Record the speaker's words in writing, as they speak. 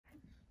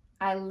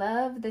I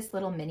love this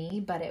little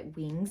mini, but it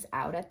wings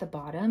out at the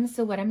bottom.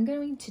 So what I'm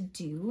going to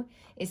do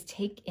is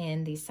take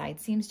in these side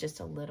seams just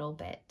a little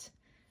bit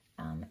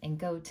and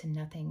go to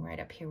nothing right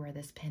up here where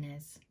this pin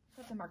is.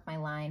 I have to mark my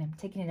line. I'm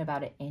taking it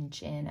about 1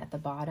 inch in at the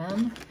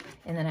bottom,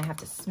 and then I have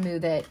to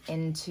smooth it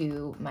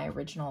into my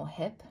original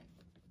hip.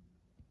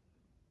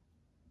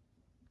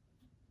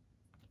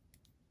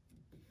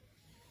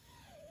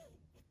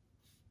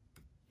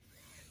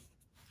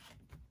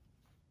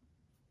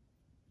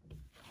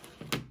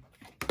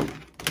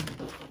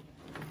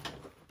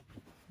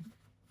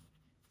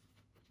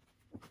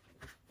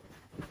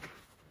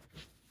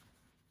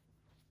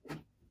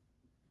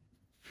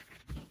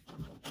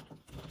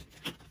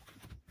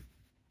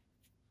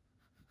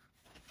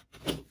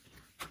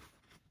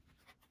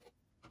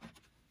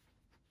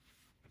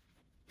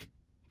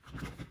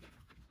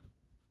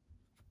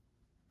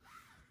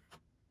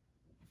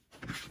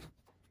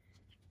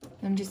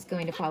 I'm just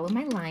going to follow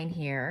my line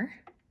here.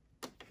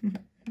 A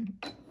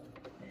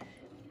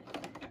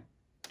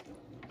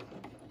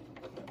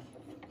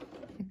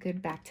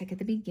good back tuck at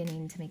the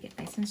beginning to make it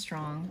nice and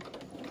strong.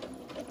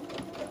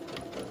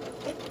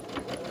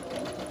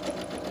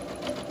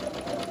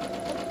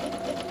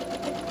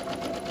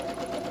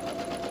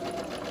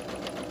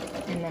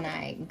 And then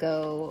I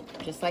go,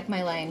 just like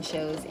my line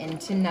shows,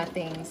 into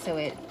nothing, so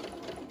it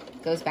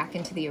goes back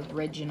into the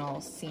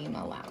original seam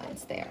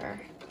allowance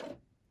there.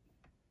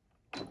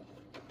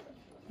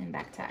 And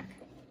back tack.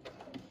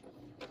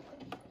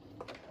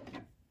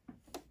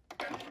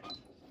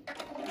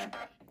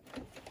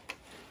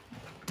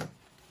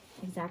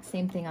 Exact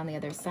same thing on the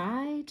other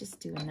side. Just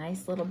do a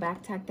nice little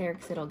back tack there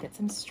because it'll get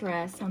some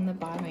stress on the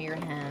bottom of your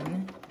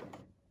hem.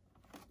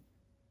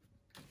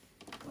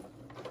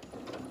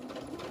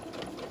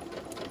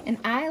 And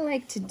I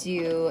like to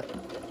do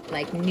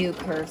like new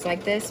curves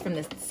like this from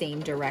the same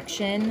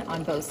direction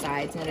on both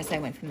sides. Notice I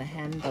went from the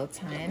hem both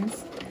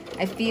times.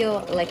 I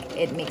feel like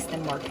it makes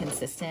them more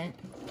consistent.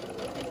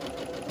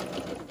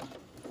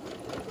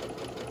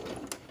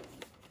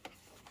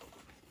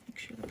 Make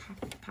sure the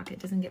pocket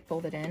doesn't get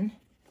folded in.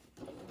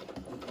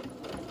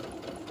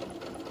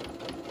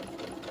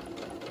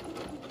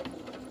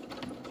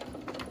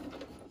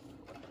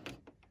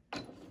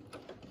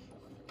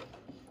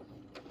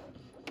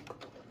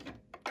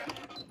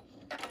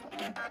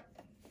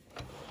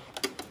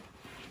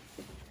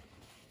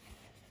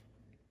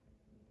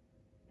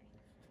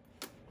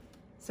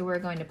 So we're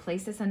going to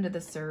place this under the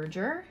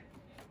serger,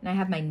 and I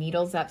have my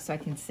needles up so I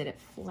can sit it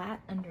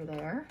flat under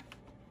there.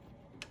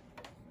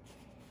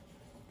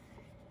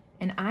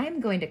 And I'm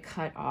going to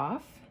cut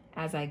off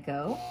as I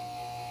go.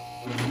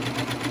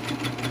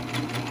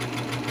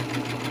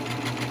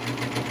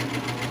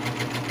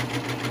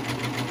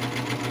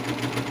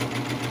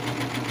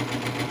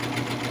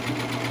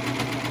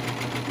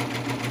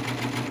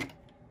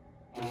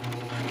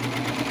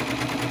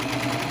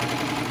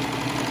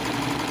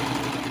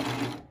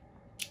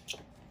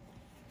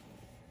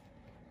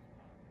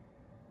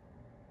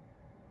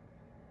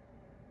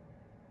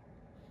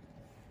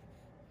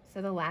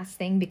 So the last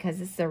thing, because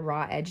this is a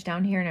raw edge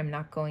down here and I'm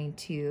not going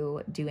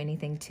to do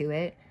anything to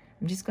it,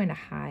 I'm just going to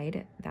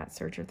hide that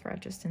serger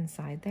thread just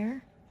inside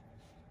there.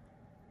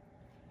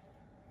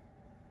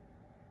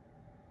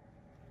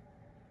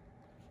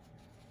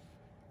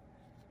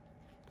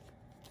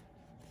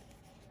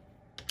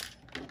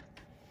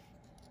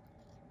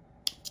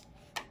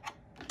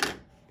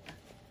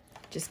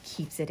 Just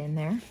keeps it in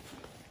there.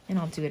 And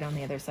I'll do it on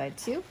the other side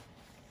too.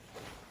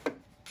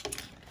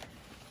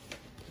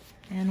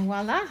 And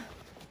voila.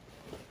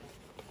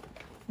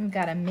 We've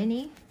got a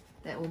mini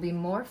that will be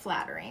more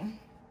flattering.